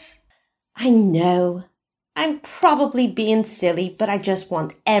less. I know. I'm probably being silly, but I just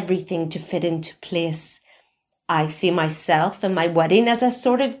want everything to fit into place. I see myself and my wedding as a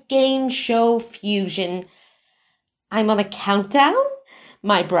sort of game show fusion. I'm on a countdown.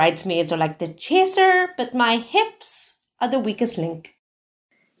 My bridesmaids are like the chaser, but my hips are the weakest link.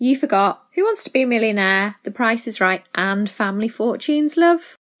 You forgot Who Wants to Be a Millionaire, The Price is Right and Family Fortunes,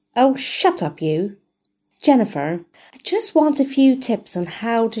 love. Oh, shut up, you. Jennifer, I just want a few tips on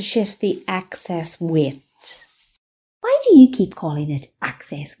how to shift the excess weight. Why do you keep calling it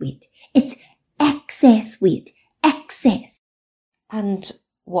excess weight? It's excess weight. Excess. And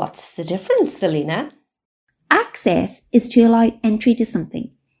what's the difference, Selena? Access is to allow entry to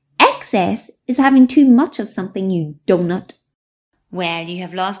something. Excess is having too much of something, you donut. Well, you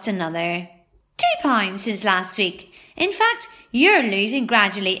have lost another 2 pounds since last week. In fact, you're losing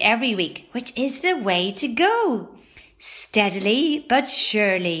gradually every week, which is the way to go. Steadily but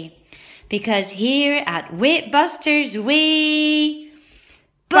surely. Because here at Weight Busters, we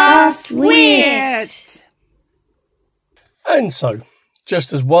bust weight! And so,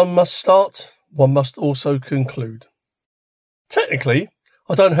 just as one must start, one must also conclude. Technically,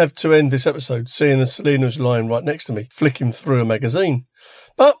 I don't have to end this episode seeing as Selena's lying right next to me, flicking through a magazine.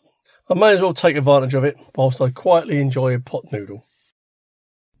 But I may as well take advantage of it whilst I quietly enjoy a pot noodle.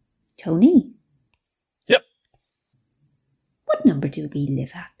 Tony? Yep. What number do we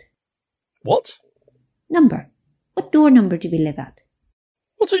live at? What? Number. What door number do we live at?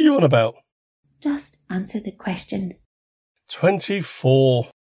 What are you on about? Just answer the question. 24.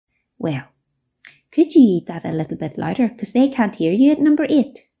 Well, could you eat that a little bit louder? Because they can't hear you at number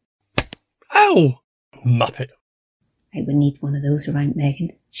 8. Ow! Muppet. I wouldn't eat one of those around Megan.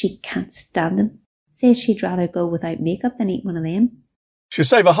 She can't stand them. Says she'd rather go without makeup than eat one of them. She'd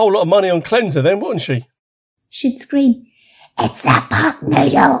save a whole lot of money on cleanser then, wouldn't she? She'd scream, "It's the pot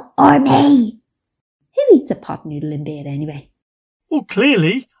noodle or me!" Who eats a pot noodle in bed anyway? Well,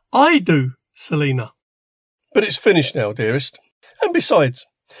 clearly, I do, Selena. But it's finished now, dearest. And besides,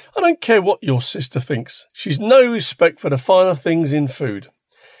 I don't care what your sister thinks. She's no respect for the finer things in food.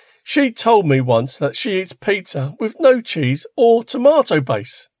 She told me once that she eats pizza with no cheese or tomato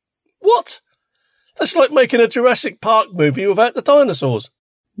base. What? That's like making a Jurassic Park movie without the dinosaurs.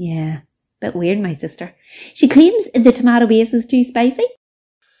 Yeah, bit weird, my sister. She claims the tomato base is too spicy.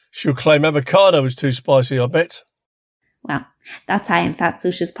 She'll claim avocado is too spicy, I bet. Well, that's high in fat,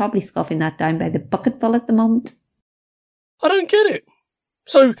 so she's probably scoffing that down by the bucketful at the moment. I don't get it.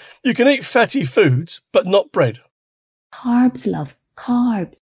 So you can eat fatty foods, but not bread? Carbs, love,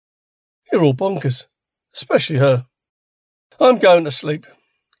 carbs. You're all bonkers, especially her. I'm going to sleep.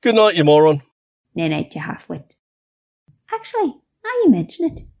 Good night, you moron. Night, you half-wit. Actually, now you mention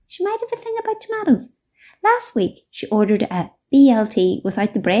it, she might have a thing about tomatoes. Last week, she ordered a BLT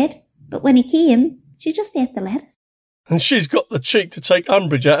without the bread, but when it came, she just ate the lettuce. And she's got the cheek to take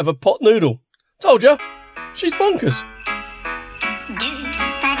umbrage out of a pot noodle. Told ya, she's bonkers.